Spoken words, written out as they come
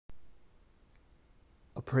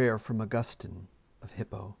A prayer from Augustine of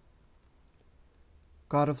Hippo.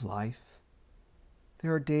 God of life,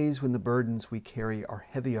 there are days when the burdens we carry are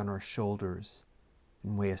heavy on our shoulders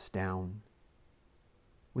and weigh us down.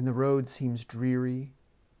 When the road seems dreary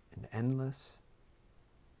and endless,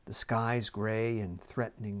 the skies gray and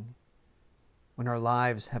threatening, when our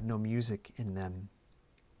lives have no music in them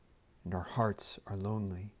and our hearts are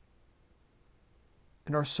lonely,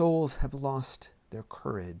 and our souls have lost their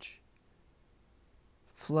courage.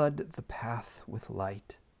 Flood the path with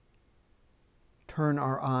light. Turn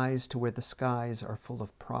our eyes to where the skies are full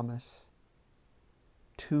of promise.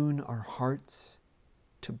 Tune our hearts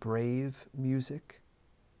to brave music.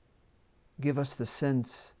 Give us the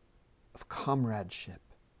sense of comradeship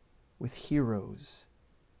with heroes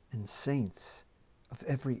and saints of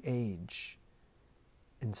every age,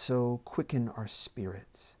 and so quicken our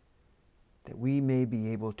spirits that we may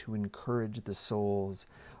be able to encourage the souls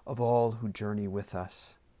of all who journey with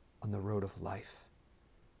us on the road of life.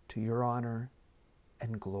 To your honor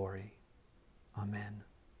and glory. Amen.